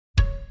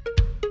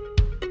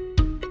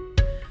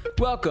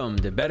Welcome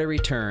to Better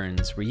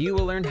Returns, where you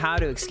will learn how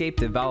to escape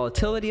the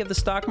volatility of the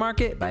stock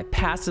market by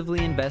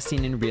passively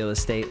investing in real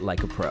estate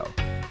like a pro.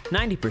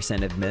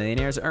 90% of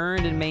millionaires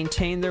earned and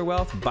maintained their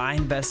wealth by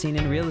investing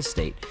in real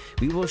estate.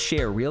 We will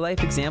share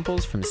real-life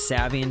examples from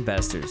savvy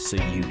investors so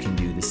you can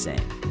do the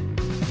same.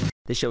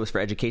 This show is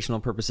for educational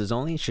purposes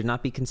only and should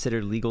not be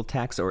considered legal,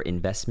 tax, or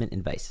investment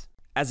advice.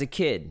 As a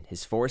kid,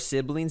 his 4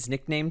 siblings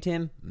nicknamed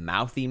him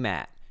Mouthy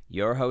Matt.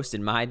 Your host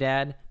and my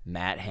dad,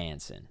 Matt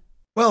Hansen.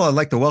 Well, I'd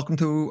like to welcome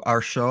to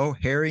our show,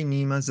 Harry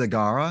Nima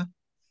Zegarra.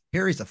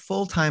 Harry's a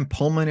full-time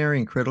pulmonary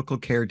and critical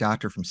care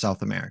doctor from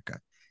South America.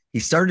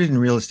 He started in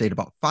real estate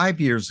about 5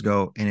 years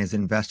ago and has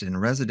invested in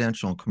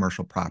residential and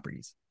commercial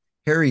properties.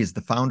 Harry is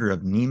the founder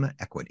of Nima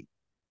Equity.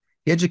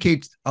 He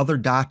educates other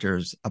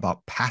doctors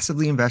about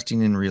passively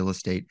investing in real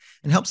estate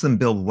and helps them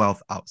build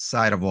wealth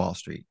outside of Wall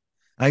Street.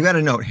 And I got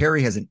to note,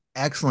 Harry has an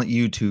excellent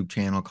YouTube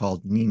channel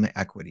called Nima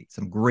Equity.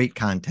 Some great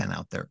content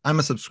out there. I'm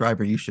a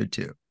subscriber. You should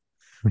too.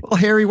 Well,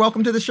 Harry,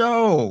 welcome to the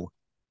show.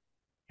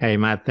 Hey,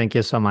 Matt, thank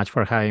you so much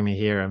for having me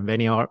here. I'm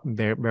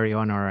very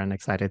honored and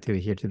excited to be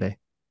here today.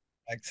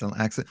 Excellent.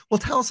 Well,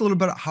 tell us a little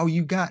bit about how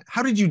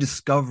did you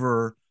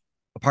discover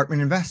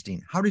apartment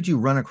investing? How did you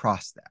run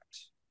across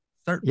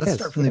that? Let's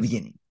start from the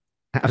beginning.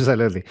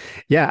 Absolutely.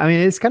 Yeah. I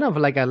mean, it's kind of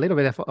like a little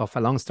bit of a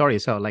long story.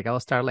 So I'll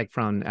start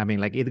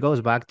it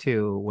goes back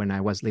to when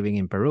I was living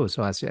in Peru.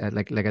 So as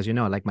you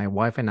know, my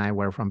wife and I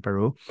were from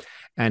Peru,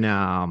 and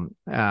I'm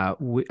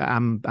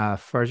a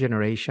first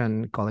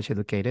generation college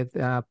educated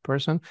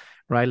person,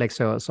 right?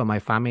 So my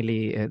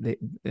family,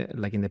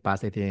 in the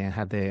past, they didn't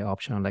have the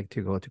option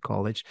to go to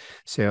college.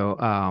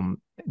 So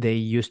they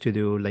used to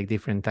do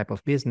different type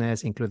of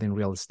business, including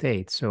real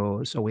estate.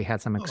 So we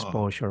had some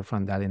exposure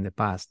from that in the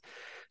past.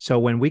 So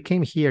when we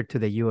came here to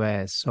the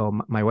U.S.,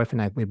 so my wife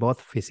and I, we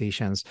both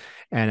physicians,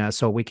 and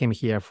so we came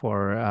here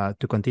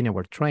to continue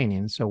our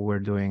training. So we're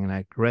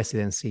doing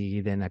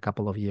residency. Then a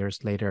couple of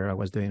years later, I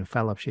was doing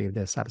fellowship,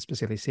 the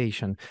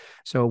subspecialization.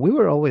 So we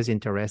were always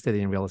interested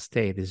in real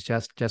estate. It's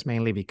just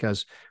mainly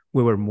because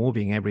we were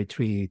moving every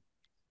 2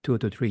 to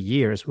 3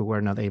 years. We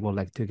were not able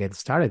to get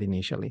started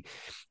initially,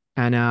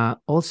 and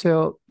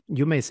also.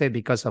 You may say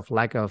because of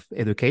lack of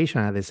education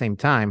at the same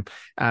time.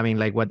 I mean,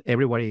 what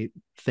everybody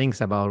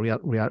thinks about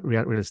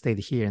real estate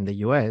here in the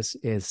U.S.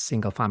 is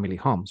single family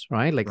homes,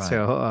 right? Right.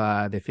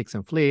 So the fix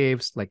and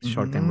flips,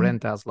 short-term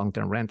rentals,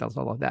 long-term rentals,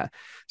 all of that.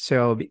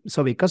 So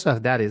because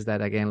of that is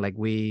that, again,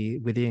 we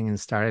didn't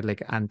start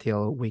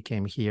until we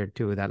came here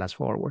to Dallas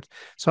Fort Worth.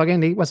 So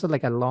again, it was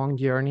a long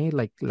journey,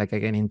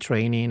 again, in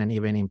training and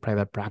even in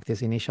private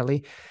practice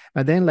initially.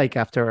 But then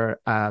after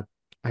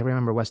I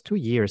remember it was 2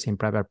 years in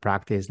private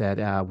practice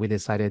that we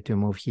decided to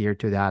move here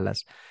to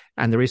Dallas.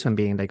 And the reason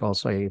being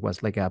also it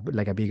was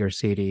a bigger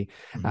city.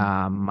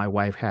 My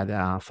wife had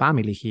a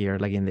family here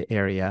in the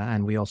area,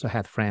 and we also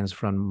had friends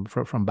from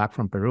back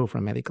from Peru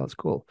from medical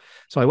school.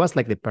 So it was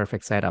the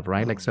perfect setup,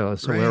 right? So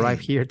we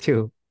arrived here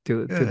to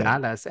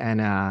Dallas,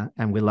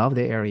 and we love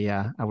the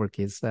area. Our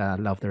kids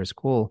love their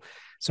school.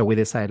 So we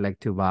decided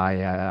to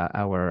buy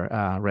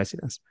our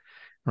residence,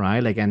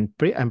 right? And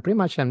pretty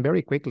much and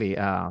very quickly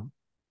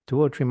 2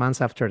 or 3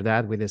 months after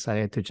that, we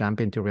decided to jump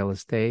into real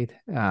estate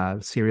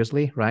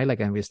seriously, right?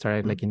 And we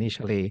started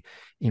initially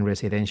in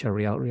residential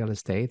real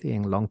estate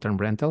in long-term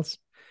rentals.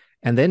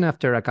 And then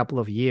after a couple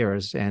of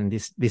years, and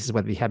this is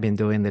what we have been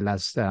doing the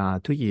last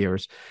 2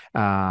 years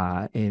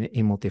in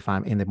the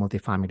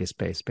multifamily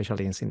space,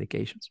 especially in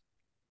syndications.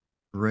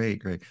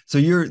 Great. So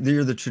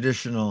you're the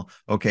traditional,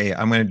 okay,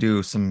 I'm going to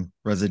do some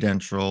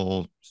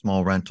residential,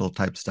 small rental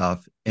type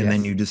stuff. And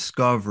then you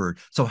discovered.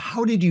 So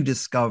how did you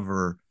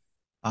discover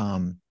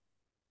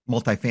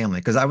multifamily?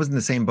 Because I was in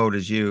the same boat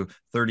as you.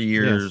 30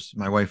 years,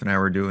 my wife and I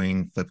were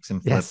doing flips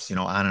and flips,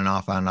 on and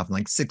off.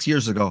 And 6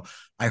 years ago,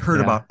 I heard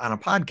about on a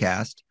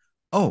podcast,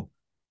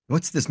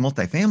 what's this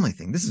multifamily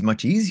thing? This is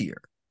much easier.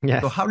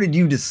 So how did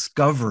you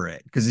discover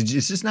it? Because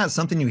it's just not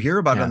something you hear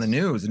about on the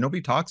news, and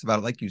nobody talks about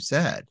it, like you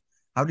said.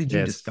 How did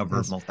you discover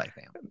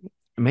multifamily?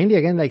 Mainly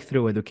again,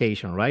 through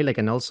education, right?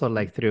 And also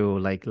through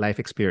life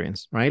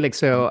experience, right?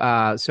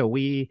 So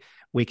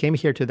we came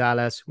here to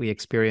Dallas. We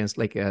experienced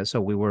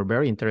so we were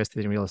very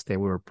interested in real estate.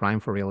 We were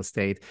primed for real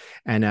estate,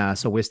 and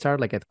so we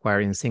started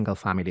acquiring single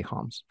family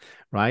homes,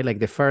 right?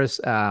 The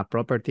first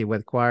property we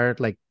acquired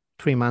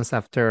 3 months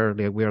after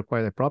we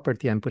acquired the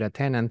property and put a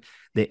tenant,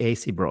 the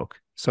AC broke.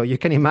 So you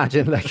can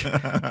imagine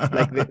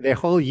the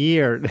whole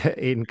year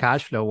in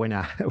cash flow went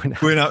out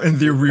in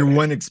the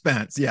one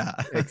expense. Yeah,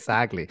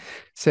 exactly.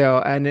 So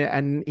and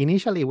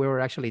initially we were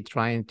actually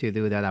trying to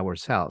do that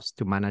ourselves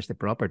to manage the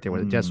property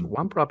with just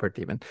one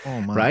property even.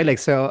 Oh my. Right.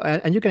 So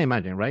and you can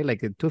imagine, right?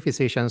 2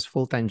 physicians,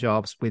 full-time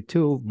jobs with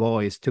 2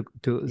 boys,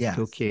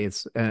 two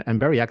kids, and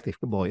very active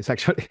boys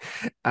actually.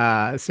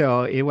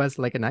 So it was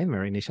a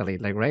nightmare initially,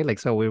 right?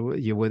 So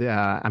you would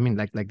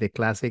the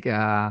classic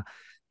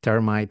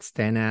termites,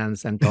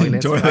 tenants, and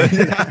toilets.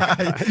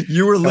 Right?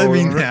 You were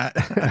living that.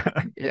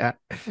 Yeah.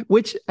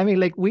 Which,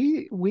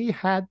 we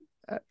had,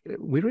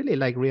 we really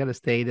like real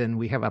estate, and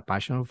we have a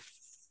passion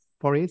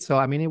for it. So,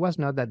 I mean, it was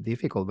not that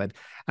difficult, but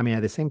I mean,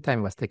 at the same time,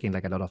 it was taking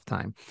like a lot of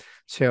time.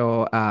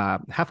 So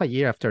half a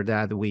year after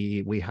that,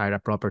 we hired a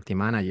property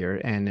manager,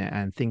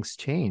 and things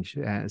changed.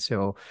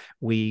 So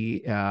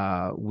we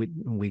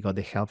got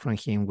the help from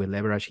him. We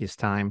leveraged his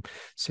time.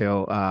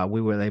 So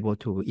we were able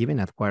to even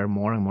acquire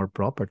more and more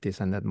properties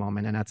in that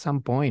moment. And at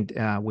some point,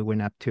 we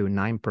went up to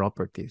 9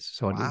 properties.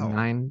 So Wow.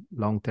 9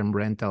 long-term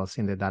rentals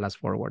in the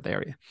Dallas-Fort Worth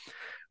area,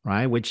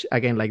 right? Which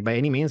again, like by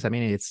any means, I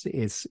mean,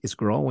 it's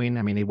growing.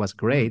 I mean, it was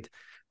great,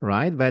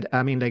 right? But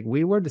I mean, like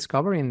we were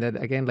discovering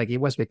that again, like it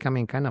was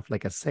becoming kind of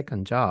like a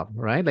second job,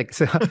 right? Like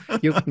so,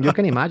 you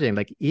can imagine,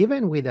 like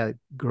even with a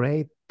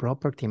great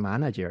property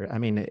manager, I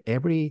mean,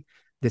 every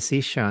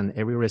decision,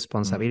 every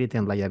responsibility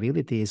and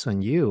liability is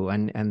on you,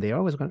 and they're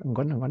always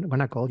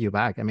gonna call you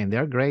back. I mean,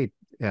 they're great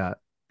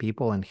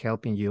people and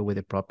helping you with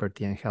the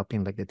property and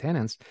helping like the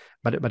tenants,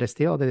 but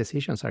still the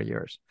decisions are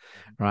yours,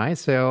 right?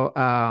 So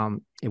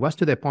it was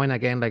to the point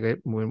again, like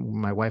when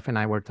my wife and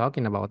I were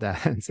talking about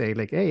that and say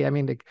like, hey, I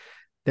mean, like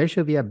there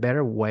should be a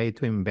better way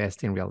to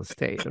invest in real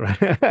estate,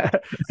 right?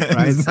 Right?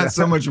 It's not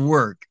so much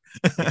work.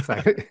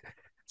 Exactly.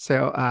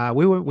 So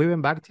we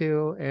went back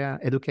to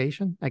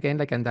education again,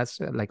 like, and that's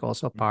like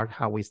also part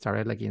how we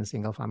started like in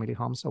single family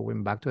homes. So we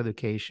went back to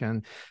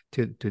education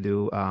to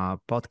do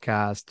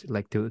podcast,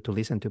 like to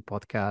listen to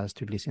podcasts,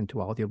 to listen to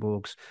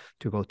audiobooks,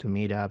 to go to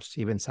meetups,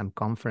 even some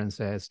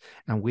conferences,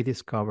 and we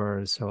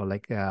discovered so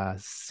like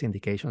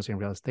syndications in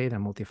real estate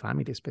and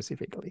multifamily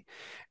specifically,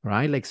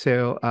 right? Like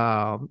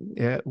so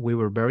we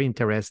were very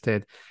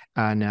interested,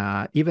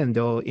 and even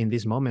though in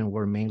this moment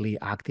we're mainly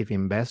active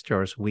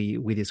investors,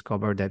 we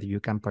discovered that you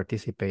can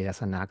participate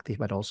as an active,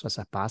 but also as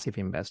a passive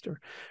investor,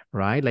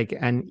 right? Like,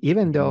 and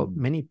even though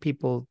many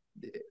people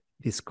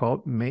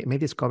may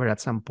discover at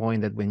some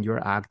point that when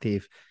you're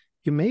active,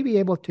 you may be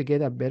able to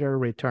get a better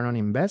return on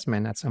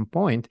investment at some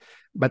point,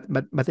 but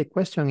the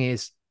question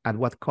is at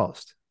what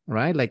cost,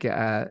 right? Like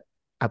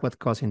at what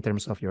cost in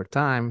terms of your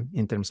time,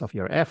 in terms of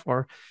your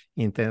effort,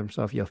 in terms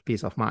of your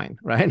peace of mind,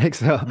 right? Like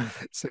so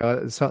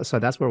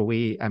that's where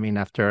I mean,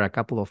 after a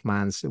couple of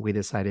months, we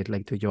decided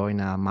like to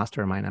join a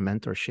mastermind, a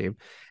mentorship,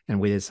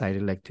 and we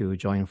decided like to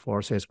join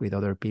forces with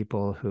other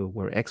people who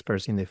were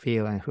experts in the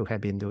field and who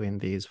have been doing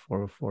this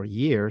for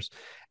years,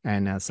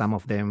 and some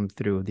of them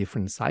through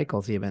different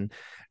cycles even,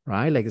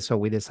 right? Like so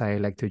we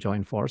decided like to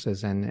join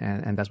forces,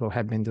 and that's what we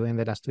have been doing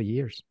the last 2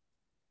 years.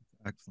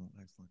 Excellent.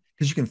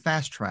 Because you can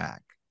fast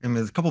track. And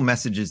there's a couple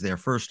messages there.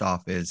 First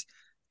off is,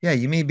 yeah,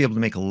 you may be able to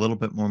make a little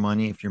bit more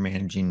money if you're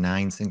managing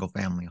 9 single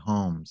family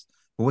homes.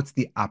 But what's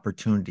the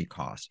opportunity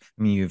cost?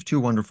 I mean, you have 2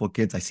 wonderful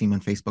kids. I see them on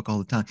Facebook all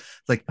the time.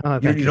 It's like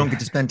you don't get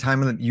to spend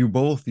time with them. You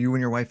and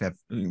your wife have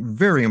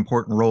very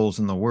important roles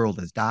in the world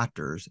as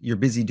doctors. You're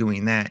busy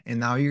doing that. And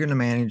now you're going to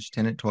manage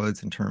tenant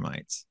toilets and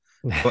termites.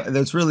 But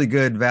that's really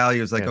good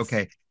value. It's like,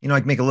 okay, I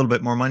can make a little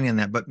bit more money on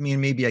that, but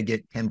maybe I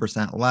get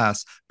 10%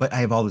 less, but I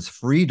have all this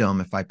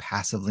freedom if I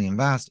passively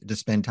invest to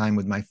spend time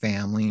with my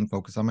family and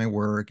focus on my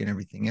work and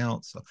everything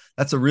else. So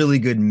that's a really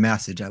good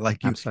message. I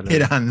like you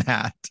hit on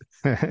that.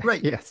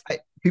 Right. Yes.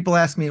 People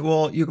ask me,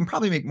 well, you can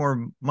probably make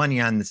more money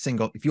on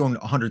if you own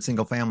 100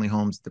 single family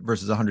homes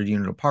versus a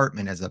 100-unit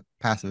apartment as a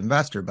passive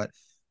investor, but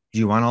do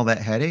you want all that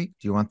headache?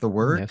 Do you want the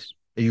work? Yes.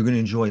 Are you going to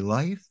enjoy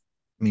life?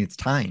 I mean, it's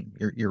time.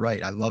 You're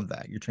right. I love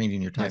that. You're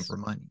trading your time for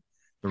money.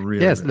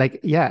 Yes,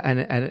 like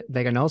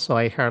and also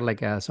I heard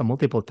like so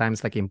multiple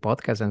times like in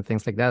podcasts and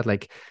things like that,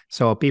 like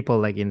so people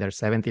like in their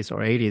 70s or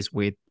 80s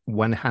with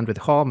 100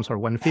 homes or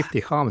 150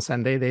 homes,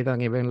 and they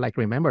don't even like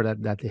remember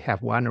that they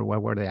have one or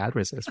what were the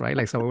addresses, right?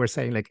 Like so we were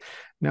saying like,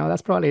 no,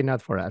 that's probably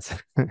not for us.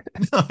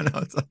 No,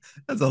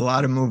 that's a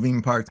lot of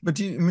moving parts. But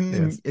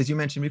as you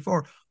mentioned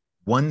before,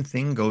 one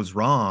thing goes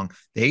wrong,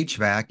 the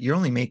HVAC, you're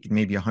only making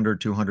maybe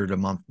 100, 200 a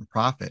month in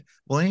profit.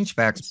 Well,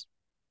 HVAC's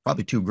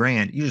probably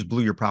 $2,000. You just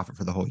blew your profit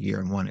for the whole year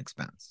in one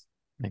expense.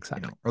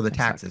 Exactly. Or the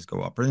taxes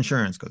go up or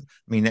insurance goes.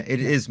 I mean, it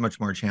is much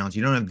more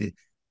challenging. You don't have the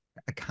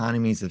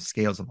economies of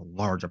scales of a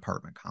large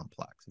apartment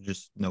complex. There's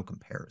just no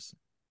comparison.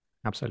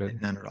 Absolutely.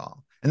 None at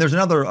all. And there's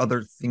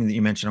other thing that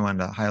you mentioned I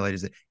wanted to highlight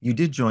is that you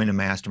did join a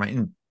mastermind,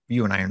 and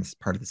you and I are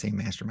part of the same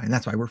mastermind.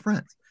 That's why we're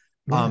friends.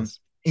 Yes.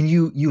 And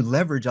you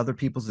leverage other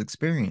people's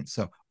experience.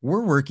 So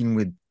we're working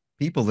with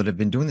people that have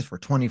been doing this for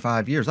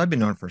 25 years. I've been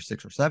doing it for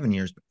 6 or 7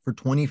 years, but for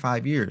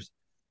 25 years.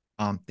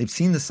 They've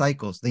seen the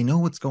cycles. They know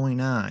what's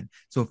going on.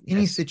 So if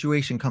any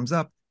situation comes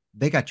up,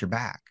 they got your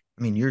back.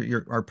 I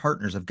mean, our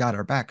partners have got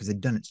our back because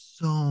they've done it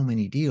so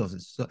many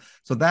deals.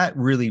 So that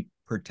really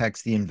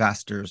protects the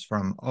investors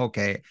from,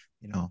 okay,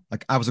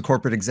 like I was a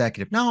corporate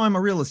executive. Now I'm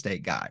a real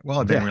estate guy. Well,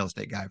 I've been a real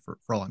estate guy for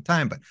a long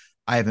time, but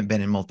I haven't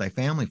been in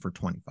multifamily for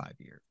 25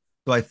 years.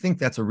 So I think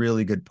that's a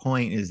really good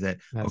point is that,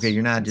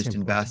 you're not just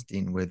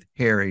investing with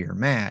Harry or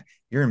Matt,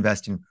 you're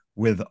investing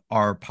with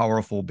our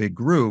powerful big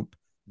group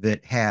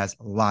that has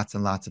lots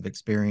and lots of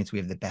experience. We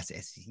have the best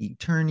SEC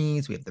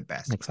attorneys. We have the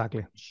best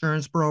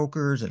insurance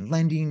brokers and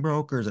lending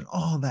brokers and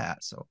all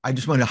that. So I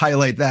just want to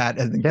highlight that.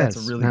 I think that's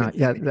a really good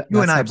thing.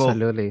 You and I both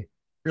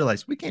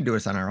realize we can't do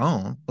this on our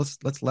own.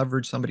 Let's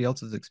leverage somebody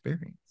else's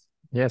experience.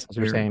 Yes, as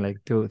you're saying, like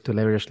to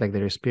leverage like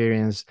their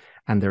experience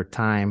and their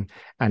time,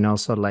 and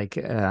also like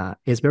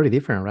it's very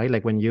different, right?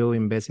 Like when you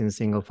invest in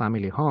single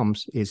family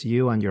homes, it's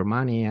you and your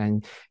money,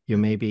 and you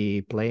may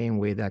be playing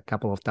with a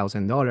couple of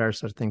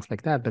 $1,000s or things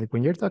like that. But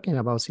when you're talking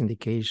about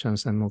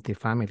syndications and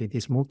multifamily,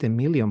 these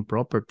multi-million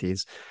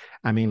properties,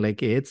 I mean, like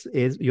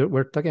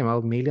we're talking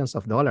about millions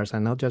of dollars,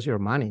 and not just your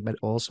money, but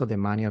also the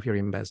money of your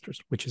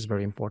investors, which is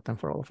very important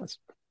for all of us.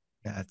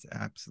 Yeah, that's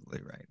absolutely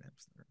right.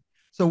 Absolutely right.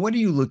 So what are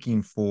you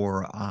looking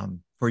for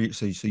you?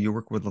 So you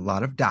work with a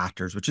lot of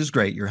doctors, which is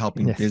great. You're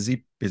helping Yes.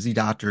 busy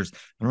doctors.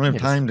 I don't have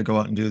Yes. time to go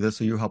out and do this,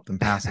 so you help them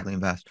passively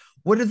invest.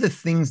 What are the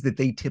things that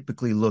they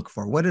typically look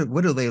for? What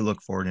do they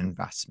look for in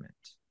investment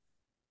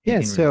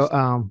Yes. in real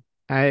So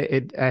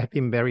estate? I have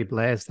been very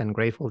blessed and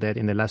grateful that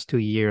in the last 2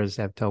 years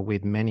I've talked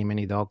with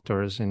many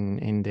doctors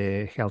in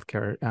the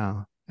healthcare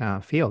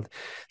field.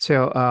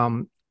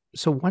 So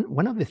so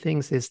one of the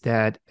things is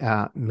that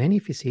many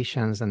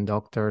physicians and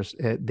doctors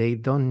they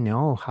don't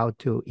know how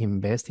to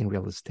invest in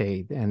real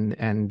estate,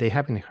 and they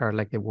haven't heard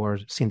like the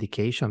word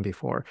syndication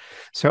before.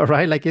 So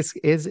right, like it's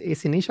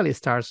initially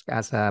starts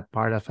as a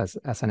part of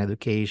as an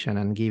education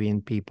and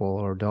giving people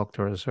or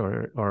doctors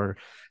or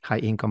high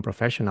income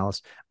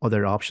professionals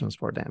other options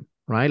for them,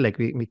 right? Like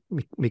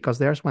because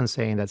there's one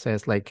saying that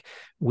says like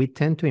we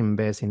tend to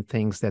invest in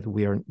things that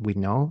we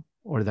know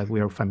or that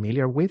we are Mhm.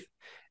 familiar with.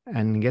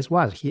 And guess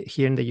what?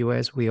 Here in the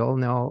US, we all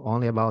know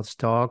only about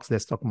stocks, the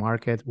stock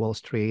market, Wall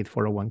Street,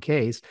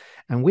 401ks.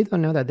 And we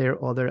don't know that there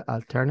are other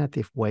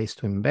alternative ways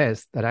to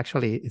invest that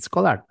actually it's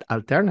called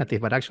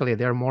alternative, but actually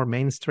they're more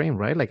mainstream,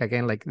 right? Like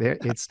again, like there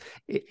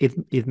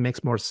it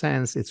makes more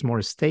sense, it's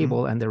more Mhm.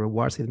 stable, and the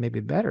rewards it may be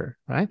better,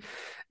 right?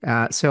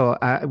 So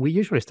we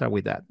usually start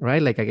with that,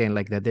 right? Like again,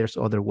 like that there's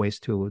other ways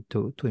to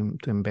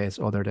invest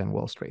other than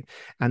Wall Street.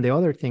 And the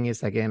other thing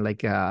is again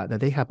like that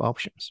they have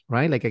options,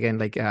 right? Like again,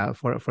 like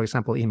for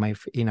example,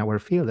 in our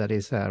field that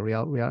is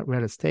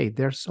real estate,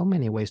 there's so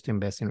many ways to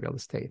invest in real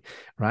estate,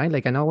 right?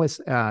 Like I always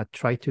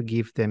try to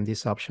give them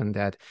this option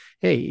that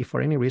hey, if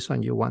for any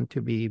reason you want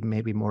to be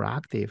maybe more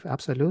active,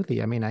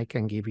 absolutely. I mean, I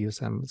can give you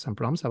some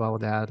prompts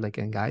about that, like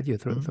and guide you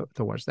Mhm.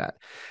 towards that.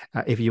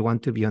 If you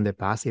want to be on the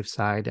passive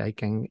side, I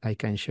can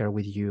share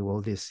with you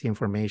all this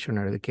information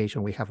or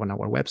education we have on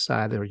our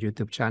website or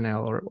YouTube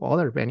channel or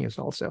other venues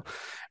also,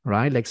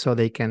 right? Like so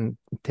they can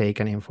take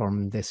an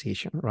informed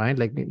decision, right?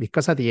 Like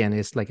because at the end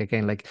it's like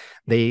again like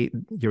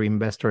your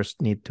investors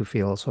need to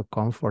feel so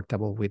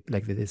comfortable with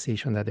like the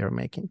decision that they're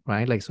making,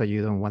 right? Like so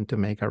you don't want to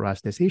make a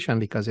rash decision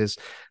because it's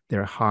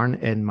their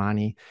hard-earned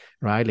money,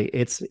 right? Like,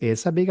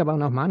 it's a big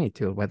amount of money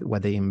too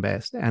what they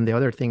invest. And the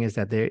other thing is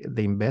that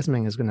the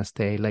investment is going to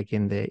stay like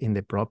in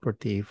the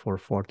property for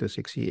 4 to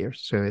 6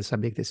 years, so it's a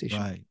big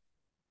decision. Right.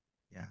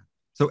 Yeah.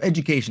 So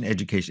education,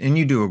 and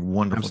you do a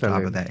wonderful job of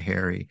Absolutely. that,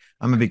 Harry.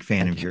 I'm a big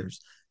fan of Thank you.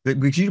 yours. But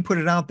because you put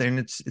it out there, and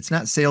it's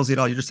not salesy at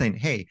all. You're just saying,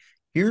 hey,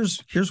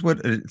 here's what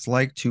it's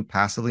like to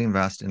passively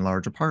invest in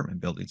large apartment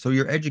buildings. So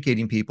you're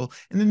educating people,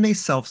 and then they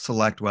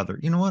self-select whether,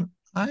 you know what,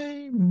 I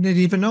didn't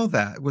even know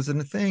that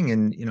wasn't a thing.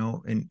 And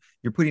and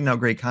you're putting out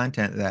great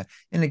content that,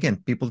 and again,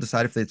 people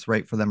decide if it's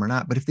right for them or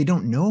not. But if they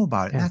don't know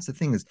about it, and Yeah. that's the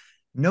thing is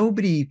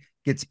nobody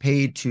gets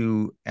paid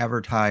to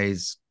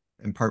advertise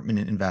apartment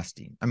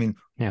investing. I mean,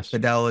 Yes.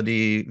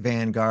 Fidelity,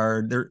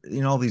 Vanguard, they're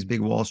all these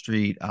big Wall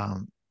Street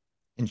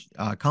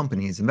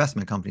companies,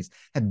 investment companies,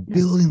 have Yes.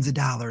 billions of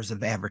dollars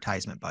of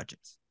advertisement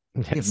budgets.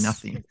 We have Yes.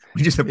 nothing.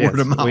 We just have word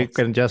of Yes. We mouth.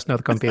 can just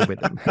not compete with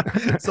them.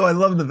 So I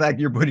love the fact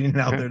you're putting it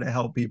out there to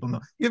help people know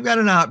you've got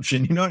an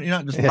option. You're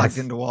not just locked Yes.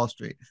 into Wall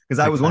Street. Because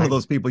I was one of Exactly.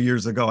 those people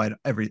years ago. I had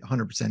every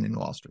 100% in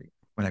Wall Street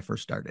when I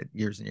first started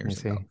years and I years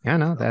ago. see. Yeah,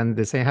 no, So and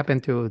the same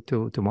happened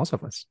to most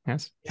of us.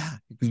 Yes. yeah,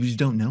 because we just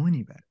don't know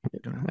any better.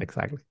 Don't know any better.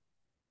 Exactly.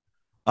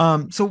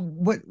 So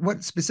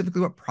what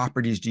specifically what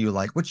properties do you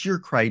like? What's your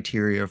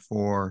criteria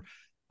for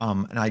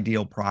an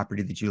ideal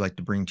property that you like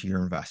to bring to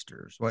your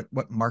investors?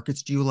 What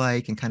markets do you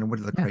like, and kind of what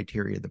are the Yeah.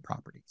 criteria of the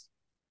properties?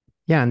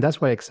 Yeah, and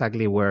that's why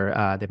exactly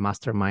where the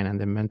mastermind and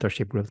the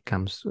mentorship group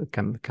comes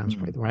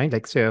Mm, with, right?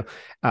 Like so,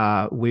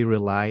 we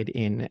relied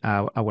in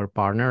our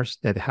partners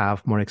that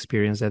have more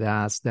experience than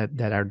us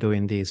that are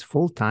doing this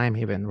full time,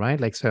 even, right?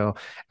 Like so,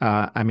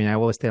 I mean, I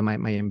always tell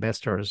my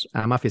investors,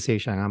 I'm a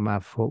physician, I'm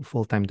a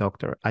full time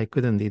doctor. I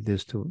couldn't do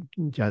this to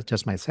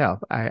just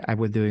myself. I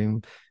would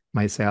doing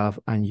myself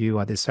and you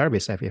a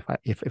disservice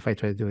if I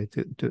try to do it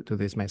to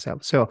this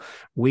myself. So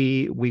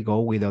we go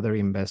with other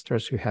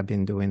investors who have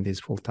been doing this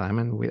full time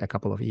and with a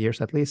couple of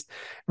years at least,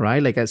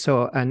 right? Like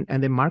so,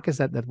 and the markets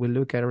that we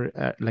look at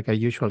are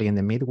usually in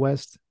the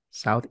Midwest,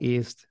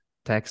 Southeast,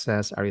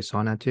 Texas,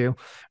 Arizona too,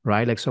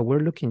 right? Like so, we're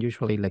looking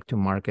usually like to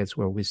markets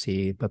where we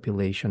see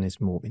population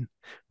is moving,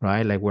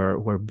 right? Like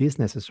where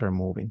businesses are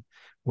moving,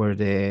 where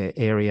the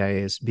area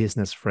is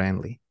business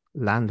friendly.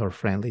 landlord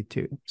friendly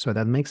too. So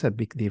that makes a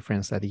big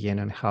difference at the end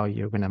on how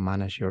you're going to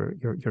manage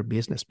your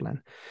business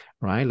plan,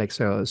 right? Like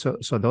so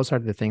those are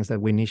the things that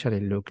we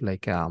initially look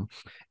like in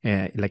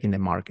the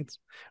markets,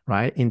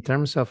 right? In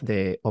terms of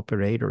the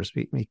operators,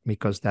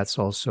 because that's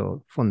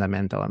also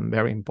fundamental and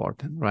very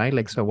important, right?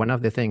 Like so one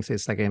of the things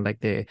is again like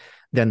the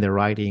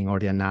underwriting or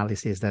the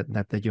analysis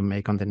that you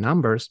make on the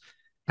numbers.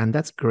 And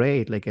that's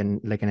great. Like in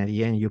at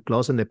the end, you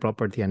close on the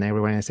property and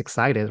everyone is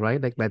excited,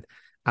 right? Like, but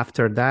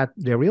after that,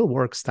 the real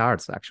work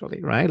starts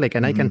actually, right? Like,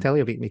 and I can tell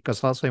you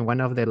because also in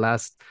one of the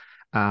last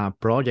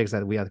projects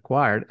that we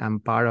acquired, I'm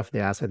part of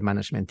the asset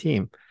management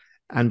team.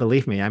 And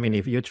believe me, I mean,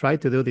 if you try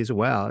to do this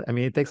well, I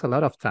mean, it takes a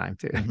lot of time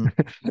to,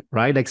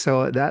 right? Like,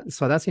 so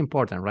that's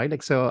important, right?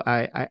 Like, so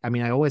I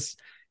mean, I always,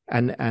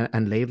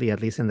 and lately,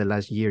 at least in the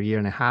last year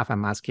and a half,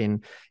 I'm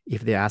asking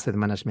if the asset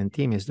management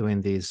team is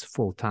doing this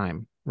full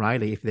time,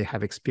 right? Like if they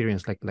have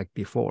experience like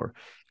before,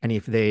 and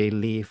if they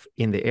live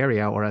in the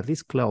area or at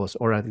least close,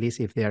 or at least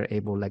if they are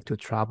able like to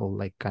travel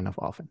like kind of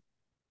often.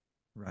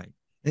 Right.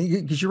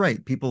 Because you're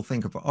right. People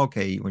think of,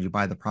 okay, when you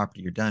buy the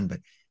property, you're done.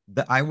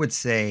 But I would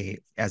say,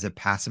 as a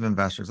passive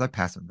investor, because I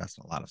passive invest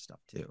in a lot of stuff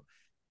too,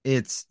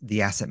 it's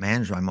the asset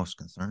manager I'm most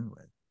concerned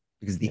with,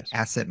 because the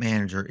asset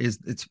manager it's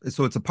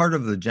a part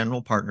of the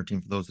general partner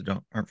team for those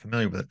that aren't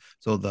familiar with it.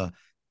 So the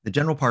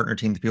general partner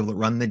team, the people that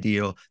run the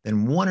deal,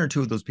 then one or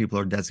two of those people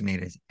are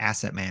designated as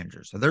asset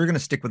managers. So they're going to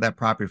stick with that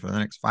property for the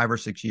next 5 or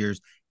 6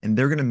 years, and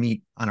they're going to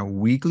meet on a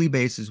weekly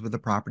basis with the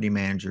property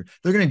manager.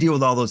 They're going to deal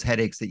with all those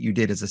headaches that you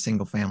did as a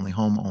single family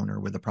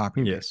homeowner with the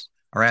property. Yes.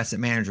 Our asset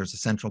manager is a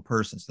central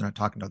person, so they're not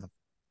talking to the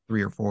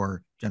 3 or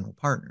 4 general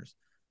partners.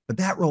 But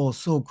that role is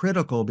so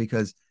critical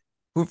because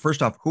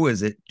first off, who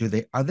is it?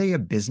 Are they a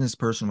business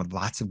person with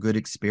lots of good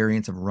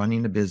experience of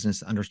running a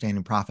business,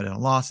 understanding profit and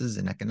losses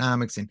and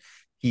economics and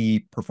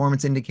key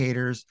performance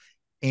indicators?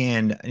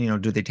 And,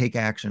 do they take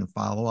action,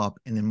 follow up?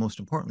 And then most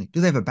importantly,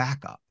 do they have a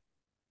backup?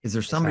 Is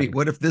there somebody,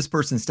 what if this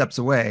person steps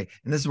away?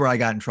 And this is where I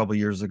got in trouble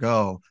years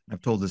ago.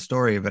 I've told the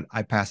story of it.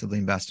 I passively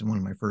invested in one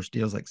of my first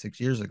deals like 6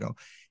 years ago.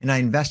 And I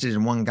invested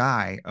in one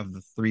guy of the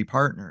 3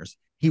 partners.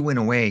 He went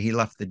away. He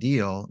left the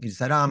deal. He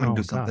said, I'm going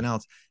to do something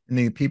else. And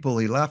the people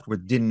he left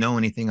with didn't know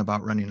anything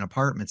about running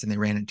apartments, and they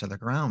ran into the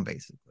ground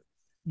basically.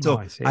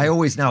 So I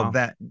always know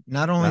that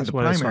not only the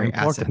primary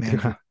asset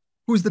manager,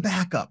 who's the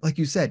backup? Like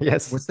you said,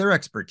 what's their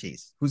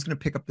expertise? Who's going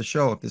to pick up the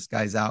show if this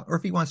guy's out, or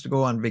if he wants to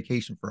go on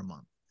vacation for a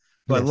month?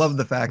 So I love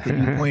the fact that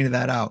you pointed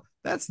that out.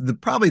 That's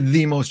probably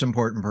the most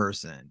important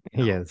person.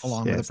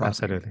 Along with the property.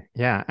 Absolutely.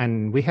 Yeah.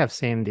 And we have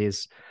seen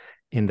this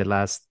in the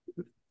last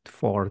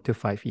 4 to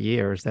 5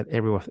 years that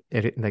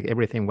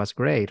everything was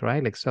great,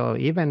 right? Like, so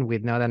even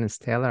with not a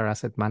stellar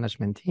asset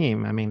management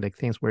team, I mean, like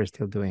things were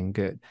still doing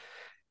good.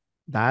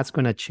 That's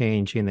going to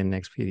change in the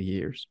next few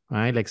years,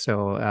 right? Like,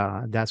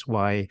 so that's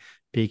why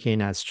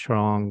picking a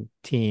strong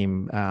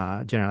team,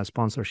 general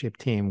sponsorship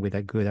team with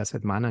a good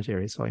asset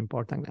manager is so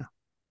important now.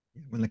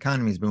 When the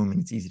economy is booming,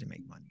 it's easy to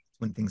make money.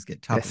 When things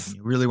get tough, and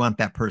you really want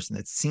that person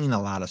that's seen a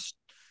lot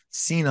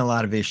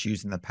of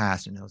issues in the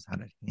past and knows how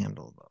to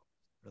handle those.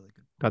 Really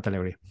good. Totally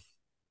agree.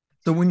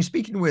 So when you're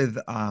speaking with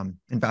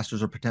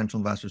investors or potential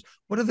investors,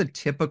 what are the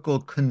typical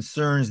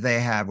concerns they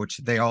have, which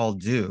they all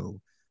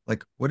do?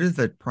 Like, what is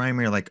the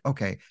primary, like,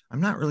 okay,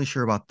 I'm not really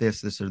sure about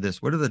this, or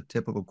this. What are the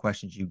typical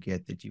questions you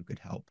get that you could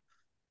help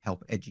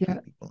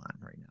educate people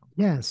on right now?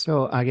 Yeah.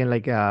 So again,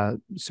 like,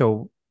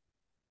 so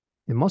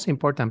the most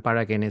important part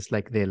again is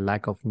like the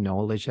lack of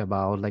knowledge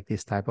about like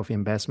this type of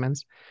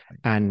investments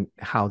and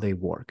how they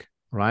work,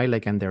 right?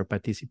 Like, and their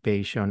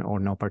participation or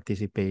no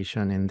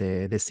participation in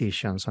the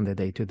decisions on the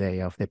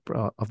day-to-day of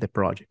the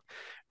project,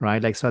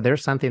 right? Like, so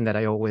there's something that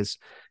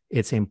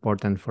it's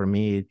important for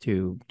me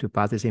to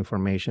pass this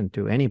information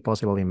to any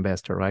possible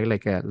investor, right?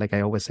 Like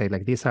I always say,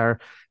 like, these are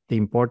the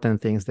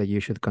important things that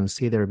you should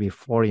consider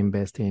before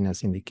investing in a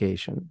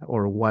syndication,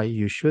 or why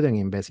you shouldn't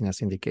invest in a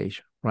syndication,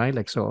 right?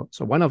 Like, so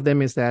one of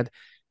them is that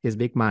it's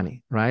big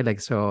money, right? Like,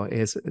 so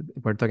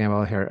we're talking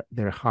about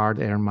their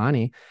hard-earned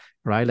money,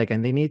 right? Like,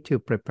 and they need to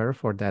prepare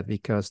for that,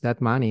 because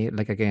that money,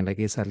 like, again, like,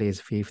 it's at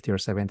least $50,000 or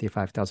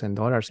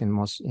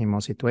 $75,000 in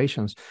most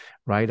situations,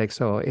 right? Like,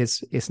 so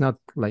it's not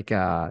like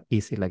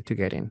easy like to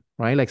get in,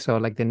 right? Like, so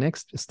like the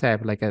next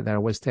step, like that I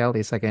always tell,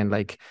 is again,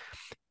 like,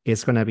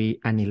 it's gonna be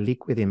an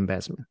illiquid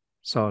investment.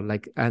 So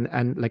like, and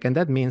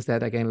that means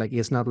that, again, like,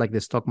 it's not like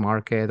the stock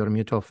market or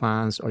mutual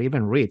funds or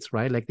even REITs,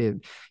 right? Like,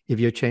 if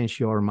you change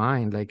your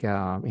mind, like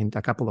in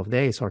a couple of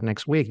days or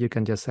next week, you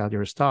can just sell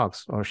your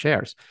stocks or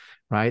shares,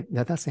 right?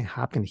 That doesn't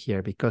happen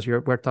here, because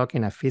we're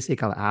talking a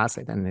physical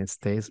asset, and it's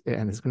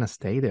going to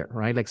stay there,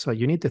 right? Like, so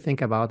you need to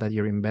think about that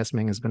your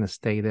investment is going to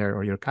stay there,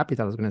 or your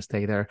capital is going to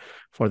stay there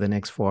for the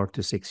next 4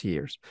 to 6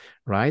 years,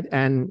 right?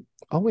 And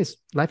always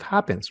life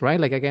happens, right?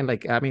 Like, again,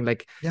 like, I mean,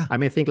 like, I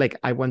may think like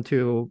I want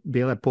to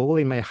build a pool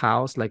in my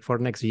house like for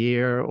next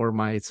year, or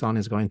my son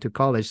is going to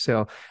college.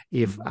 So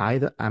if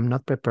I'm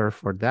not prepared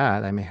for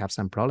that, I may have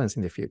some problems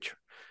in the future,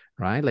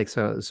 right? Like,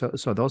 so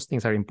those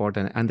things are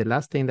important. And the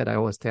last thing that I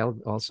always tell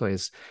also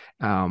is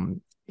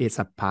it's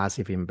a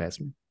passive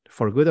investment.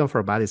 for good or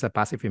for bad, it's a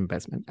passive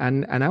investment.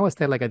 And I was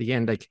tell like at the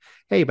end, like,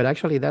 hey, but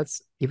actually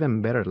that's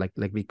even better, like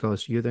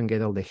because you don't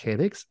get all the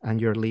headaches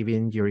and you're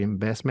leaving your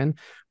investment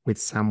with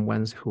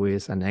someone who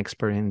is an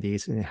expert in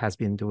this and has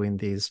been doing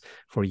this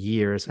for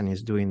years and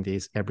is doing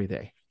this every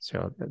day.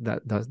 So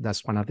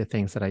that's one of the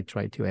things that I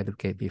try to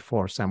educate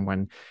before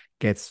someone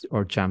gets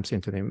or jumps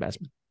into the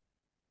investment.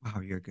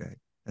 Wow, you're good.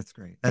 That's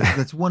great.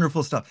 That's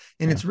wonderful stuff.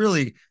 And it's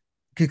really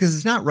because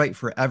it's not right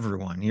for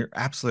everyone. You're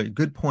absolutely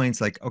good points.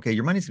 Like, okay,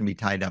 your money's going to be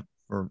tied up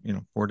for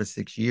 4 to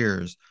 6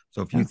 years.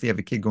 So if you have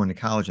a kid going to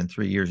college in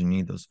 3 years and you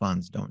need those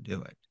funds, don't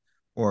do it.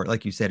 Or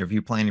like you said, if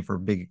you're planning for a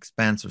big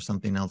expense or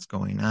something else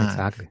going on,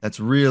 exactly.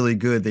 That's really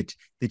good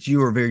that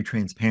you are very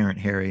transparent,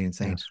 Harry, and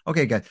saying,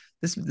 okay, guys,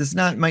 this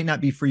might not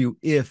be for you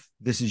if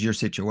this is your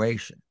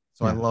situation.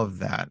 So I love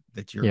that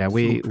you're so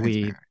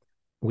transparent.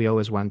 We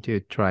always want to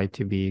try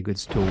to be good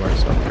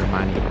stewards of your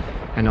money.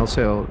 And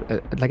also,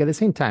 like at the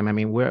same time, I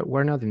mean,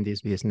 we're not in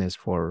this business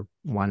for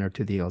 1 or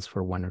 2 deals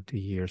for 1 or 2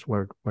 years.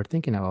 We're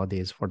thinking about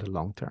this for the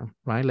long term,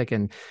 right? Like,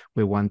 and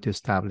we want to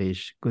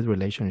establish good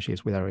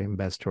relationships with our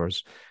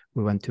investors.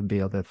 We want to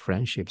build the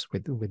friendships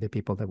with the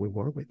people that we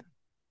work with.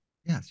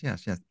 Yes,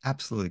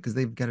 absolutely. Because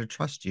they've got to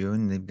trust you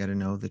and they've got to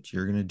know that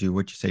you're going to do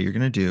what you say you're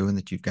going to do and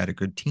that you've got a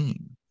good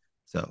team.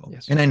 So,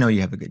 and I know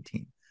you have a good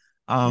team.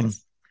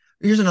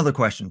 Here's another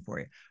question for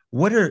you.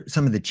 What are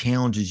some of the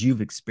challenges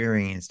you've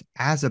experienced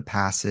as a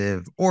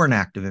passive or an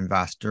active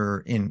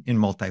investor in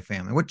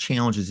multifamily? What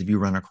challenges have you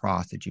run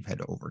across that you've had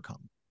to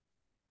overcome?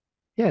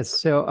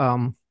 Yes.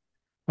 So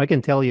I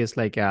can tell you is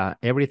like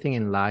everything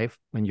in life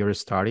when you're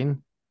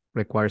starting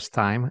requires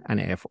time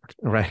and effort,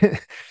 right?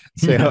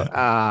 So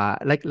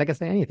like I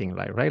say, anything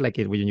like, right? Like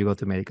when you go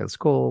to medical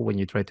school, when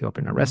you try to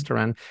open a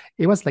restaurant,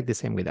 it was like the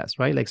same with us,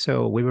 right? Like,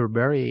 so we were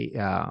very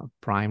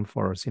primed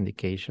for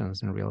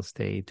syndications and real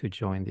estate to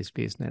join this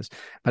business.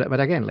 But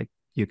again, like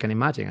you can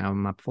imagine,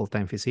 I'm a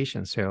full-time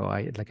physician. So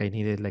I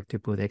needed like to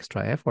put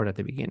extra effort at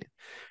the beginning,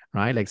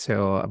 right? Like,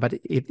 so, but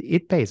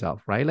it pays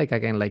off, right? Like,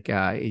 again, like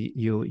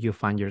you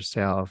find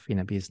yourself in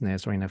a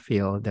business or in a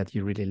field that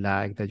you really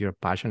like, that you're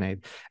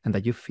passionate, and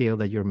that you feel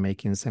that you're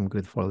making some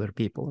good for other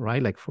people,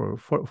 right? Like for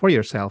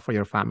yourself, for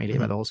your family,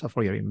 but also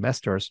for your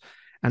investors,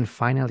 and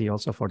finally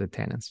also for the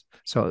tenants.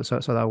 So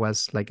that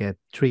was like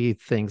 3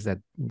 things that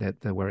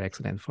were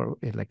excellent for,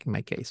 like in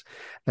my case.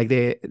 Like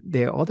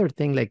the other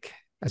thing, like,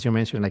 as you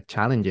mentioned, like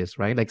challenges,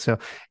 right? Like, so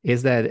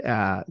is that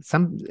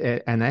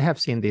and I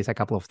have seen this a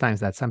couple of times,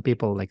 that some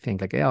people like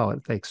think like,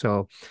 oh, like,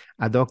 so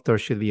a doctor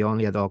should be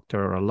only a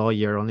doctor, or a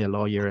lawyer, only a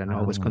lawyer, and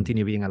always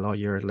continue being a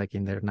lawyer, like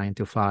in their 9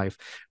 to 5,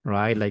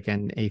 right? Like,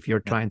 and if you're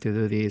trying to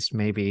do this,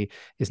 maybe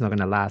it's not going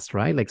to last,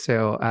 right? Like,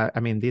 so, I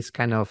mean, this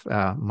kind of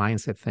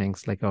mindset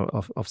things, like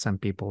of some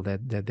people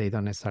that they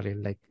don't necessarily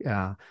like,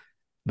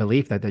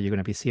 believe that you're going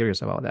to be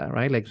serious about that,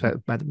 right? Like, so,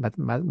 but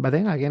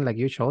then again, like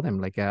you show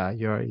them, like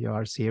you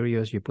are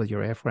serious, you put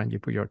your effort and you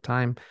put your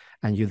time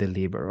and you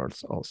deliver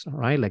also,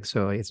 right? Like,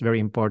 so it's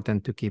very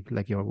important to keep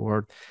like your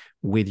word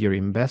with your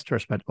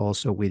investors, but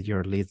also with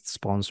your lead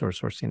sponsors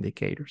or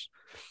syndicators.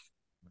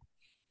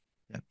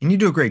 Yeah. And you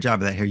do a great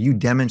job of that here. You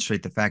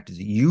demonstrate the fact is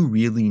that you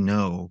really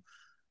know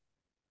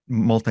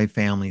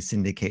multifamily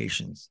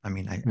syndications. I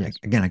mean,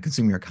 I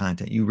consume your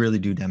content. You really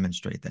do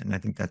demonstrate that. And I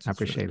think that's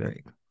appreciate really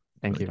it.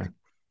 Thank you. Great.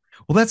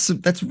 Well,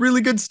 that's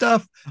really good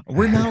stuff.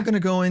 We're now going to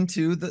go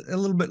into a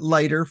little bit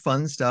lighter,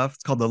 fun stuff.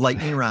 It's called the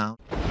lightning round.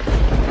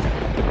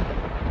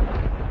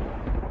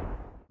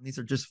 These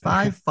are just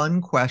 5 fun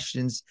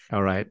questions.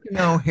 All right. You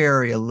know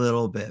Harry a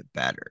little bit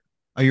better.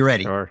 Are you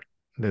ready? Sure.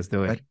 Let's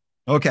do it.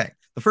 Okay.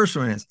 The first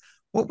one is,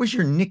 what was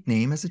your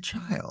nickname as a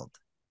child?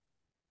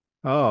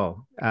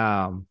 Oh,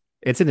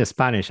 it's in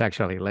Spanish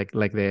actually, like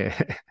the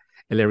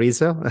el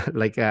erizo,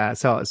 like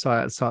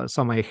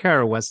so my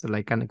hair was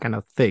like kind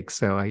of thick,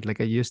 so I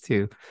used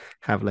to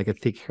have like a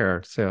thick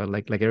hair, so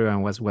like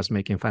everyone was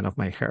making fun of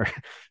my hair.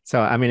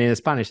 So I mean, in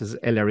Spanish is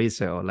el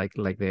erizo,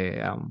 like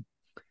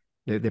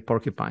the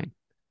porcupine.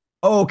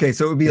 Oh, okay.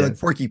 So it would be like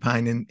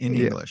porcupine in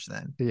English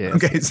then. Yes.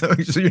 Okay.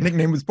 So your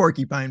nickname was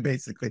porcupine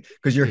basically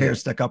because your hair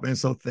stuck up and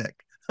it's so thick.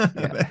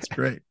 That's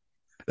great.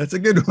 That's a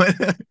good one.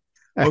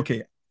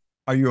 Okay.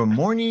 Are you a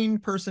morning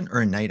person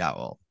or a night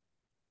owl?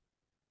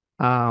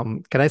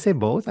 Can I say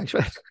both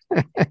actually?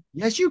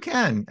 Yes, you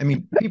can. I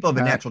mean, people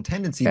have a natural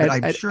tendency, but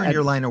I'm sure in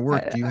your line of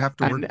work, do you have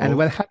to work and both?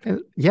 what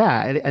happens?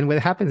 Yeah, and what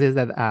happens is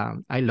that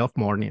I love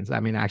mornings. I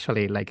mean,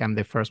 actually, like I'm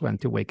the first one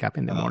to wake up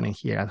in the morning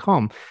here at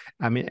home.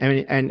 I mean,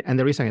 and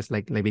the reason is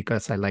like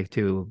because I like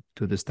to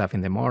do stuff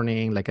in the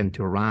morning, like and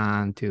to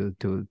run, to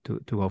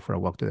go for a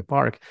walk to the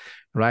park,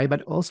 right?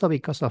 But also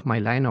because of my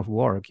line of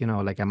work,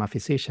 like I'm a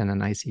physician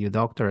and ICU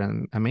doctor,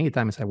 and many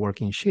times I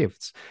work in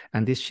shifts,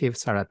 and these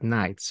shifts are at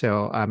night.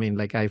 So I mean,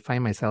 like I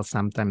find myself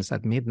sometimes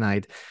at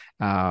midnight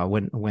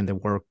when the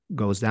work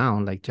goes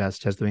down, like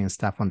just doing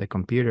stuff on the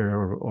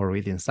computer or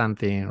reading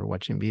something or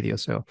watching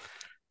videos. So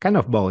kind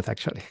of both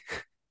actually.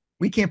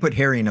 We can't put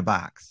Harry in a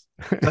box.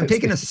 So I'm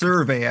taking a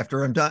survey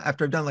after I've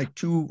done like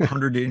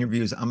 200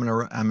 interviews. I'm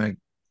gonna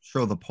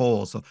show the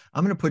poll. So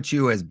I'm going to put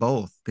you as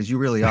both because you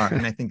really are.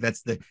 And I think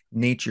that's the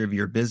nature of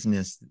your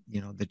business,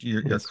 that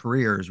your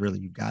career is really,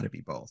 you've got to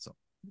be both. So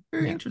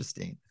very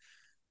interesting.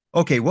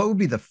 Okay. What would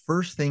be the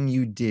first thing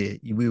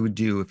we would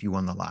do if you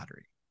won the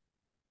lottery?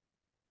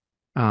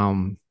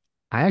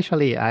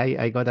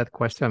 I got that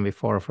question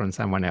before from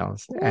someone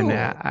else. Ooh.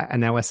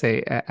 And I would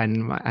say,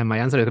 and my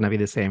answer is going to be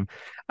the same.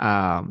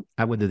 I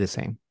would do the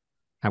same.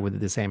 I would do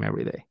the same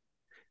every day.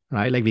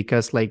 Right. Like,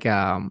 because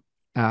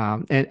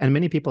and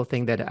many people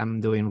think that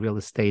I'm doing real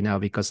estate now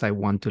because I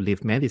want to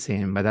leave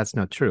medicine, but that's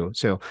not true.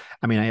 So,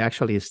 I mean, I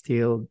actually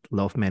still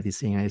love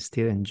medicine. I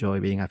still enjoy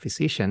being a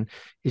physician.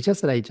 It's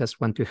just that I just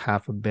want to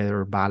have a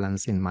better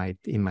balance in my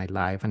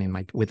life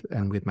and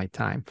with my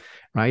time,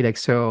 right? Like,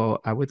 so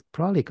I would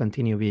probably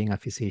continue being a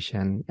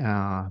physician,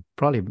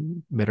 probably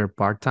better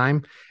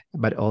part-time,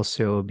 but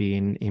also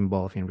being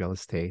involved in real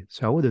estate.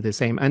 So I would do the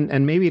same.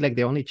 And maybe like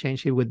the only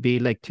change it would be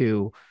like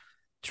to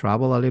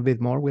travel a little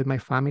bit more with my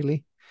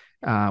family.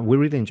 We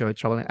really enjoy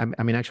traveling.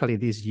 I mean, actually,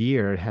 this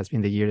year has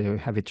been the year that we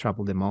have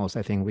traveled the most.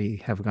 I think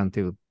we have gone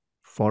to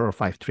 4 or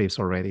 5 trips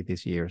already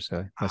this year.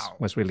 So it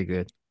was really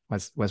good.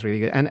 Was really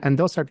good. And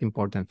those are the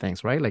important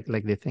things, right? Like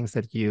the things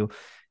that you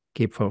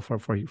keep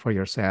for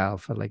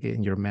yourself, like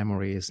in your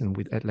memories and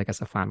with like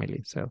as a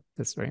family. So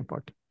that's very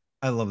important.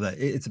 I love that.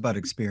 It's about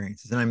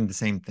experiences. And I'm the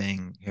same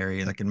thing,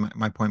 Harry. Like in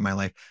my point in my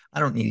life, I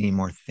don't need any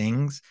more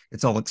things.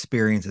 It's all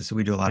experiences. So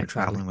we do a lot of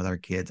traveling with our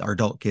kids, our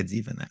adult kids,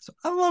 even that. So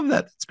I love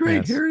that. It's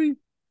great, Harry.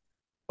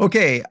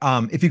 Okay.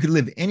 If you could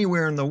live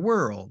anywhere in the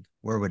world,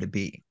 where would it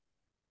be?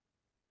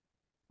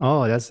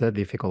 Oh, that's a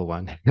difficult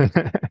one.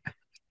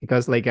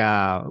 Because like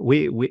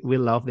we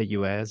love the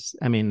US.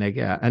 I mean, like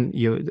and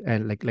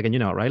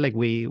right? Like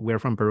we're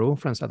from Peru,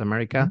 from South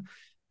America. Mm-hmm.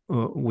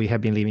 We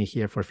have been living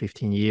here for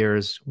 15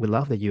 years. We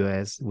love the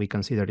US. We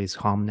consider this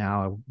home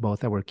now.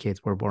 Both our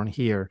kids were born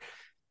here.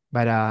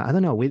 But I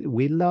don't know.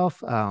 We love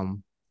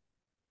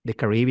the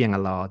Caribbean a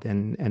lot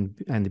and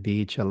the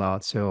beach a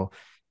lot. So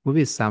we'll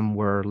be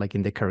somewhere like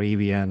in the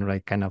Caribbean,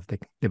 right? Kind of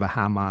the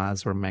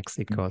Bahamas or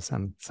Mexico,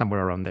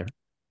 somewhere around there.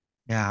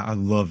 Yeah, I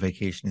love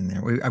vacationing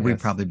there. We've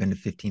probably been to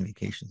 15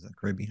 vacations in the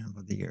Caribbean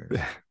over the years.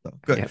 So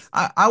good. Yes.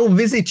 I will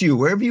visit you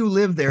wherever you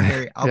live there,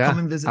 Harry. I'll come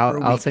and visit for a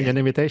weekend. I'll send you an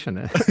invitation.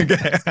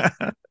 Okay.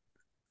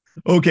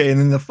 Okay. And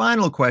then the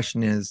final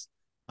question is,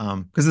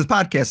 because this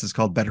podcast is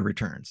called Better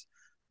Returns.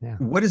 Yeah.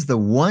 What is the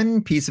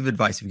one piece of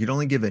advice, if you could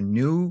only give a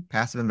new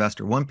passive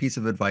investor one piece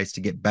of advice to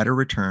get better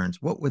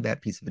returns, what would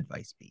that piece of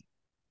advice be?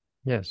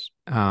 Yes.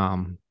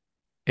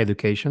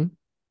 Education,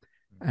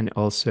 and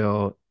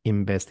also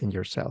invest in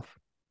yourself.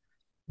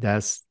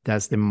 That's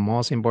the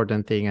most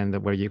important thing, and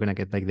where you're going to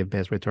get like the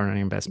best return on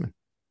investment.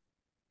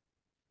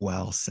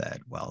 Well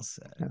said. Well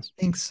said. Yes.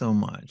 Thanks so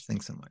much.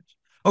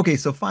 Okay.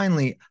 So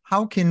finally,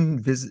 how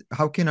can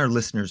our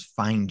listeners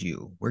find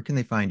you? Where can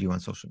they find you on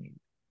social media?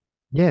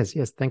 Yes.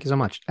 Thank you so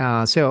much.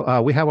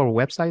 So we have our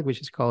website, which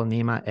is called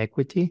Nima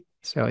Equity.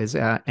 So it's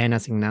N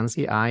as in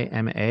Nancy,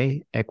 IMA,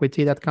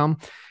 equity.com.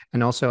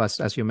 And also,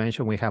 as you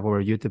mentioned, we have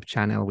our YouTube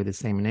channel with the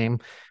same name,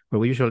 where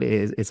we usually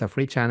it's a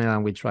free channel,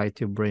 and we try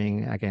to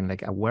bring, again,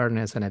 like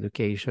awareness and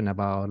education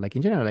about, like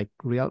in general, like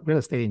real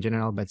estate in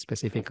general, but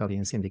specifically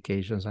in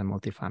syndications and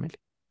multifamily.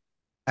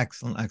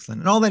 Excellent.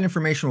 And all that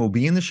information will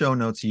be in the show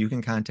notes, so you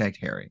can contact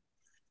Harry.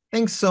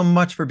 Thanks so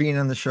much for being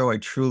on the show. I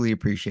truly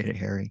appreciate it,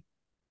 Harry.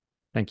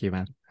 Thank you,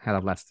 man. Had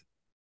a blast.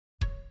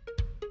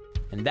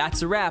 And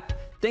that's a wrap.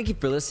 Thank you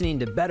for listening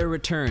to Better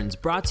Returns,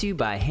 brought to you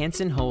by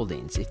Hanson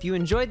Holdings. If you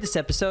enjoyed this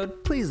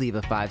episode, please leave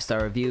a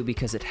 5-star review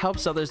because it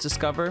helps others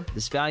discover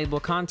this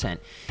valuable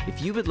content.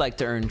 If you would like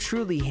to earn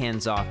truly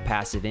hands-off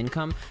passive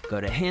income,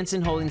 go to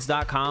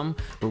hansonholdings.com,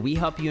 where we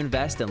help you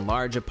invest in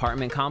large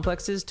apartment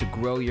complexes to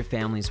grow your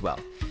family's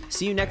wealth.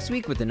 See you next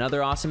week with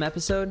another awesome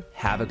episode.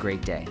 Have a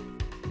great day.